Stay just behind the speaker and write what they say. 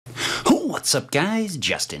What's up guys,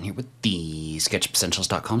 Justin here with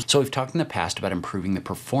TheSketchUpEssentials.com. So we've talked in the past about improving the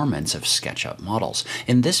performance of SketchUp models.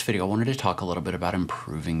 In this video I wanted to talk a little bit about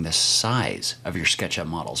improving the size of your SketchUp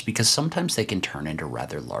models because sometimes they can turn into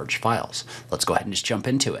rather large files. Let's go ahead and just jump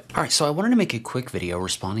into it. Alright, so I wanted to make a quick video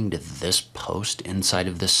responding to this post inside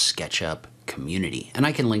of the SketchUp community, and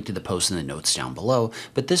I can link to the post in the notes down below,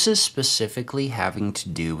 but this is specifically having to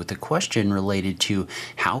do with the question related to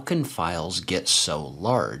how can files get so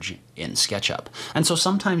large in SketchUp. And so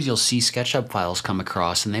sometimes you'll see SketchUp files come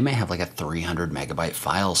across and they may have like a 300 megabyte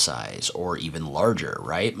file size or even larger,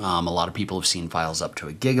 right? A lot of people have seen files up to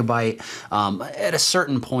a gigabyte. At a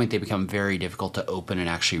certain point they become very difficult to open and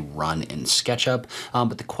actually run in SketchUp.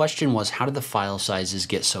 But the question was, how did the file sizes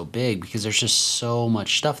get so big? Because there's just so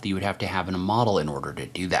much stuff that you would have to have in a model in order to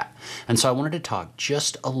do that. And so I wanted to talk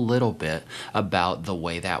just a little bit about the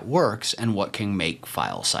way that works and what can make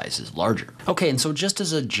file sizes larger. Okay, and so just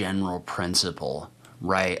as a general principle,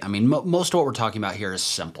 right? I mean, most of what we're talking about here is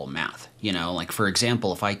simple math. You know, like for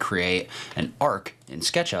example, if I create an arc in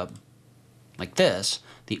SketchUp like this,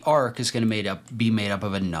 the arc is going to be made up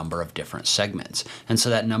of a number of different segments. And so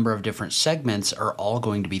that number of different segments are all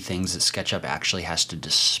going to be things that SketchUp actually has to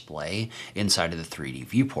display inside of the 3D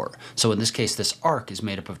viewport. So in this case, this arc is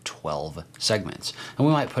made up of 12 segments. And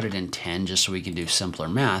we might put it in 10 just so we can do simpler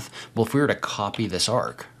math. Well, if we were to copy this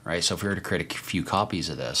arc, right? So if we were to create a few copies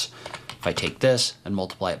of this, if I take this and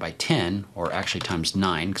multiply it by 10, or actually times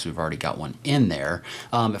 9, because we've already got one in there,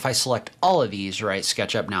 if I select all of these, right,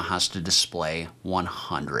 SketchUp now has to display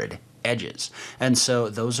 100 edges. And so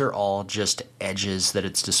those are all just edges that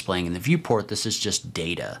it's displaying in the viewport. This is just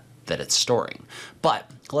data that it's storing. But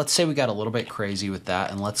let's say we got a little bit crazy with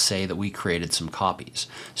that, and let's say that we created some copies.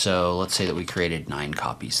 So let's say that we created 9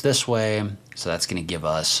 copies this way. So that's going to give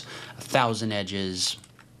us 1,000 edges.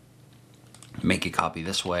 Make a copy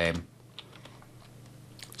this way.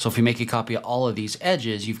 So if you make a copy of all of these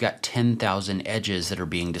edges, you've got 10,000 edges that are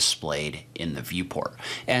being displayed in the viewport.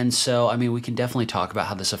 And so, I mean, we can definitely talk about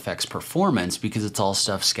how this affects performance because it's all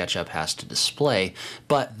stuff SketchUp has to display,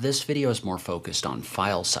 but this video is more focused on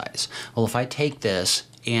file size. Well, if I take this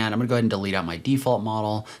and I'm gonna go ahead and delete out my default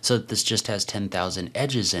model so that this just has 10,000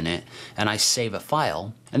 edges in it, and I save a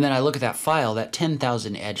file, and then I look at that file, that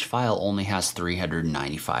 10,000 edge file only has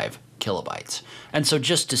 395 kilobytes. And so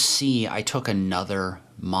just to see, I took another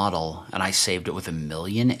model and I saved it with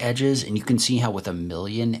 1,000,000 edges, and you can see how with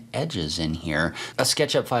 1,000,000 edges in here, a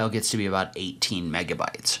SketchUp file gets to be about 18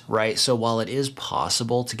 megabytes, right? So while it is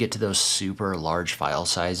possible to get to those super large file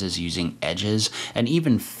sizes using edges and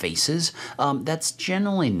even faces, that's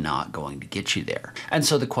generally not going to get you there. And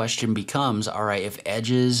so the question becomes, all right, if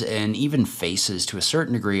edges and even faces to a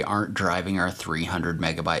certain degree aren't driving our 300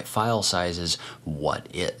 megabyte file sizes, what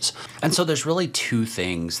is? And so there's really two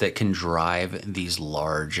things that can drive these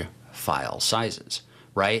large file sizes,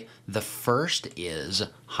 right? The first is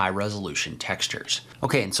high resolution textures.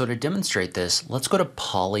 Okay, and so to demonstrate this, let's go to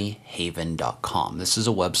polyhaven.com. This is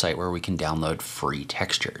a website where we can download free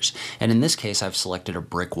textures. And in this case, I've selected a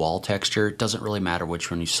brick wall texture. It doesn't really matter which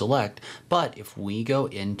one you select, but if we go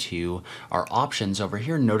into our options over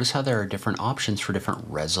here, notice how there are different options for different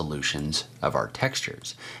resolutions of our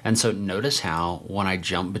textures. And so notice how when I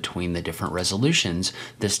jump between the different resolutions,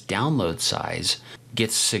 this download size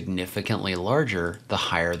gets significantly larger the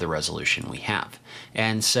higher the resolution we have.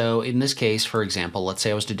 And so in this case, for example, let's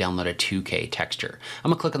say I was to download a 2K texture.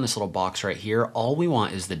 I'm gonna click on this little box right here. All we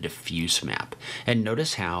want is the diffuse map. And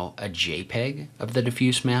notice how a JPEG of the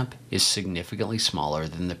diffuse map is significantly smaller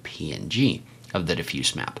than the PNG of the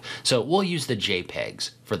diffuse map. So we'll use the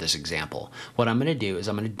JPEGs for this example. What I'm gonna do is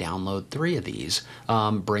I'm gonna download 3 of these,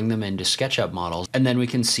 bring them into SketchUp models, and then we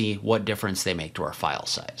can see what difference they make to our file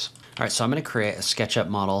size. All right, so I'm going to create a SketchUp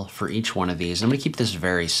model for each one of these. I'm going to keep this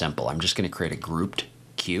very simple. I'm just going to create a grouped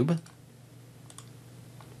cube.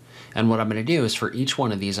 And what I'm going to do is for each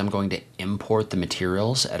one of these, I'm going to import the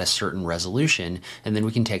materials at a certain resolution, and then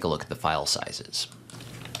we can take a look at the file sizes.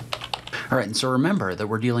 All right, and so remember that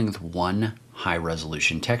we're dealing with one high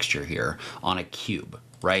resolution texture here on a cube,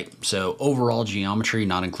 right? So overall geometry,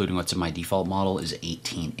 not including what's in my default model, is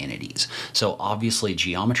 18 entities. So obviously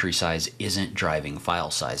geometry size isn't driving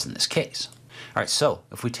file size in this case. All right, so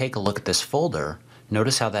if we take a look at this folder,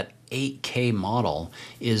 notice how that 8K model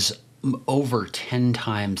is over 10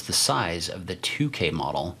 times the size of the 2K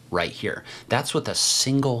model right here. That's with a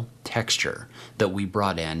single texture that we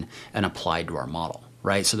brought in and applied to our model.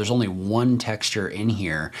 right? So there's only one texture in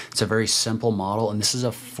here. It's a very simple model, and this is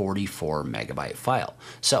a 44 megabyte file.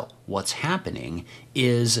 So what's happening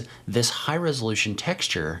is this high resolution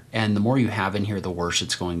texture, and the more you have in here, the worse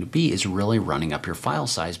it's going to be, is really running up your file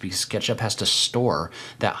size because SketchUp has to store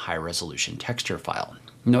that high resolution texture file.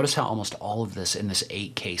 Notice how almost all of this in this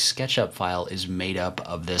 8K SketchUp file is made up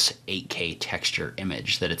of this 8K texture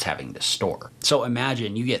image that it's having to store. So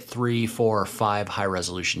imagine you get 3, 4, 5 high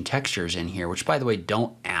resolution textures in here, which by the way,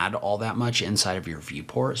 don't add all that much inside of your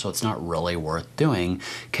viewport, so it's not really worth doing,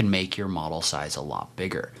 can make your model size a lot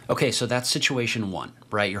bigger. Okay, so that's situation one,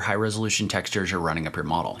 right? Your high resolution textures are running up your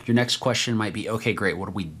model. Your next question might be, okay, great, what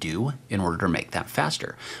do we do in order to make that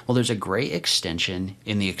faster? Well, there's a great extension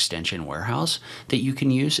in the extension warehouse that you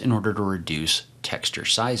can use in order to reduce texture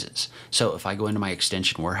sizes. So if I go into my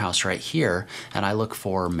extension warehouse right here and I look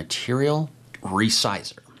for material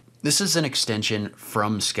resizer, this is an extension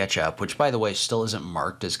from SketchUp, which by the way still isn't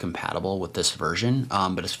marked as compatible with this version,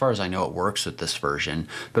 but as far as I know it works with this version.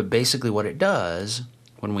 But basically what it does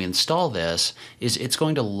when we install this is it's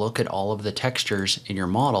going to look at all of the textures in your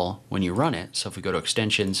model when you run it. So if we go to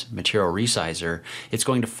extensions, material resizer, it's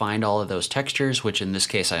going to find all of those textures, which in this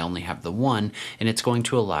case I only have the one, and it's going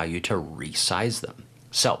to allow you to resize them.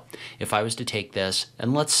 So if I was to take this,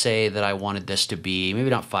 and let's say that I wanted this to be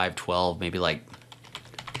maybe not 512, maybe like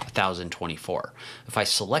 1024. If I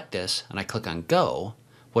select this and I click on go,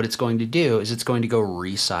 what it's going to do is it's going to go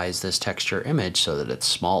resize this texture image so that it's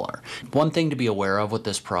smaller. One thing to be aware of with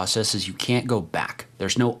this process is you can't go back.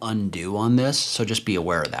 There's no undo on this, so just be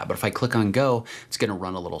aware of that. But if I click on go, it's going to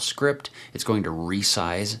run a little script. It's going to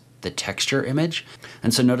resize the texture image.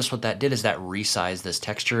 And so notice what that did is that resized this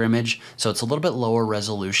texture image. So it's a little bit lower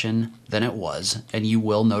resolution than it was. And you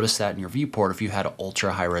will notice that in your viewport if you had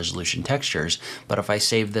ultra high resolution textures. But if I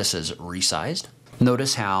save this as resized,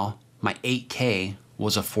 notice how my 8K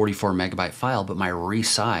was a 44 megabyte file, but my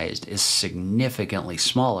resized is significantly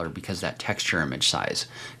smaller because that texture image size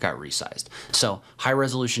got resized. So high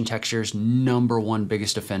resolution textures, #1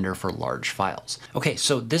 biggest offender for large files. Okay,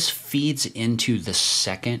 so this feeds into the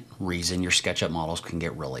second reason your SketchUp models can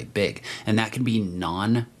get really big, and that can be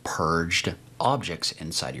non-purged objects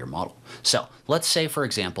inside your model. So let's say, for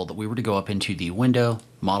example, that we were to go up into the window,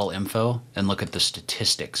 model info, and look at the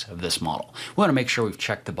statistics of this model. We want to make sure we've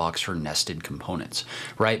checked the box for nested components,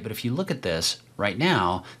 right? But if you look at this right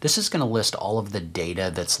now, this is going to list all of the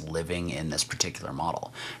data that's living in this particular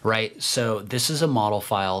model, right? So this is a model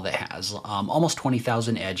file that has almost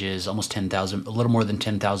 20,000 edges, almost 10,000, a little more than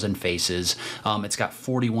 10,000 faces. It's got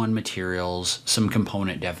 41 materials, some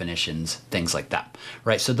component definitions, things like that,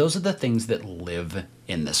 right? So those are the things that live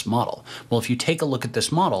in this model. Well, if you take a look at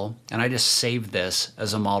this model, and I just saved this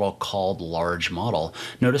as a model called large model,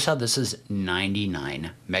 notice how this is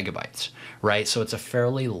 99 megabytes, right? So it's a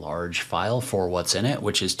fairly large file for what's in it,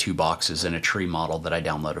 which is 2 boxes and a tree model that I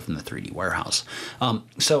downloaded from the 3D warehouse.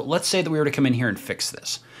 So let's say that we were to come in here and fix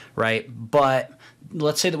this, right? But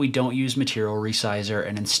let's say that we don't use material resizer,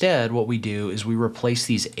 and instead what we do is we replace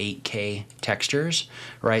these 8K textures,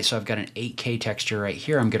 right? So I've got an 8K texture right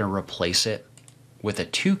here. I'm going to replace it with a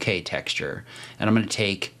 2K texture, and I'm going to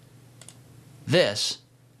take this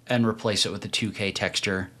and replace it with a 2K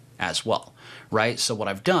texture as well, right? So what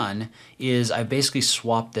I've done is I basically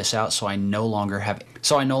swapped this out so I no longer have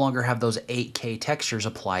those 8K textures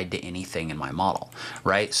applied to anything in my model,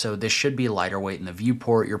 right? So this should be lighter weight in the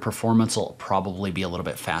viewport. Your performance will probably be a little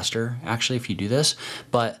bit faster actually if you do this,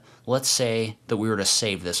 but let's say that we were to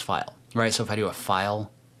save this file, right? So if I do a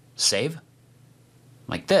file save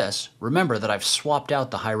like this, remember that I've swapped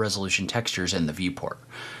out the high resolution textures in the viewport,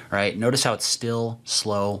 right? Notice how it's still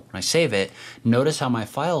slow when I save it. Notice how my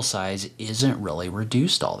file size isn't really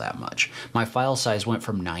reduced all that much. My file size went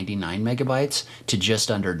from 99 megabytes to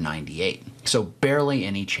just under 98. So barely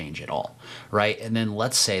any change at all, right? And then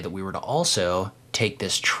let's say that we were to also take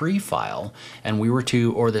this tree file and we were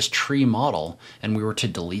to, or this tree model, and we were to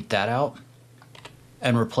delete that out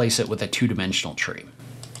and replace it with a 2-dimensional tree.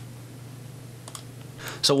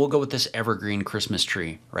 So we'll go with this evergreen Christmas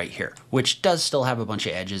tree right here, which does still have a bunch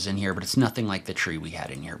of edges in here, but it's nothing like the tree we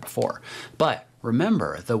had in here before. But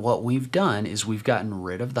remember that what we've done is we've gotten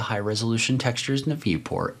rid of the high resolution textures in the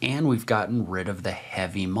viewport, and we've gotten rid of the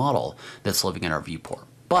heavy model that's living in our viewport.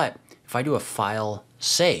 But if I do a file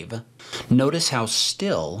save, notice how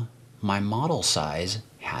still my model size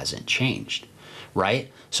hasn't changed,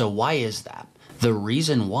 right? So why is that? The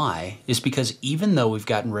reason why is because even though we've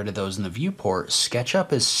gotten rid of those in the viewport,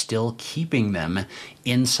 SketchUp is still keeping them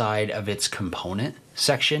inside of its component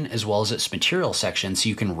section as well as its material section so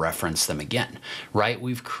you can reference them again, right?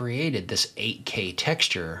 We've created this 8K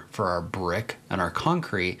texture for our brick and our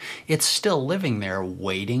concrete. It's still living there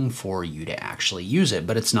waiting for you to actually use it,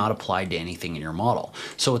 but it's not applied to anything in your model.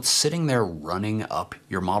 So it's sitting there running up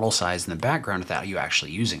your model size in the background without you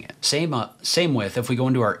actually using it. Same with if we go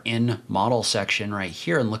into our in model section right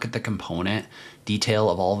here and look at the component detail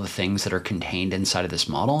of all the things that are contained inside of this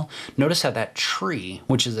model, notice how that tree,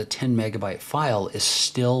 which is a 10 megabyte file, is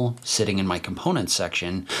still sitting in my components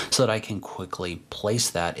section so that I can quickly place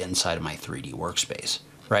that inside of my 3D workspace,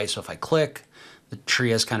 right? So if I click, the tree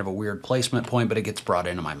has kind of a weird placement point, but it gets brought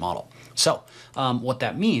into my model. So what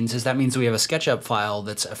that means is we have a SketchUp file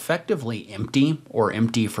that's effectively empty, or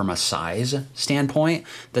empty from a size standpoint,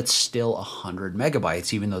 that's still 100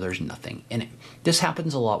 megabytes, even though there's nothing in it. This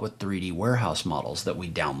happens a lot with 3D warehouse models that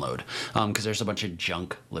we download because there's a bunch of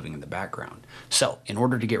junk living in the background. So in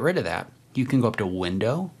order to get rid of that, you can go up to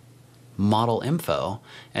Window, Model Info,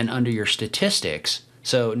 and under your statistics.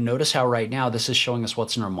 So notice how right now this is showing us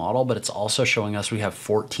what's in our model, but it's also showing us we have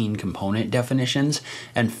 14 component definitions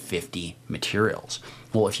and 50 materials.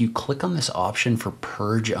 Well, if you click on this option for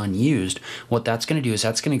Purge Unused, what that's going to do is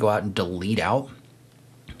that's going to go out and delete out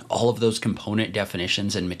all of those component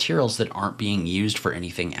definitions and materials that aren't being used for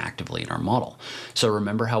anything actively in our model. So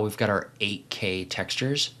remember how we've got our 8K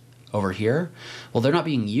textures over here? Well, they're not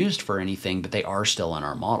being used for anything, but they are still in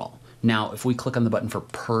our model. Now, if we click on the button for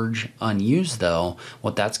Purge Unused, though,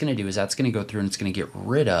 what that's going to do is that's going to go through and it's going to get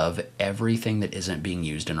rid of everything that isn't being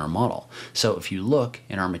used in our model. So if you look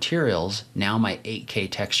in our materials, now my 8K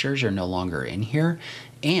textures are no longer in here,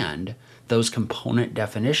 and those component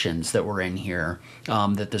definitions that were in here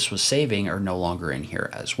that this was saving are no longer in here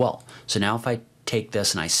as well. So now if I take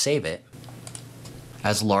this and I save it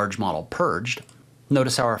as large model purged,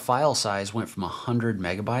 notice how our file size went from 100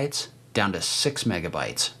 megabytes down to 6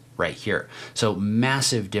 megabytes right here. So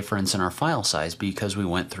massive difference in our file size because we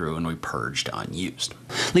went through and we purged unused.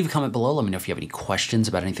 Leave a comment below. Let me know if you have any questions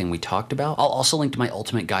about anything we talked about. I'll also link to my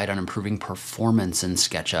ultimate guide on improving performance in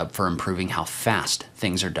SketchUp for improving how fast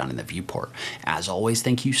things are done in the viewport. As always,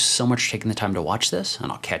 thank you so much for taking the time to watch this,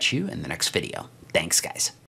 and I'll catch you in the next video. Thanks, guys.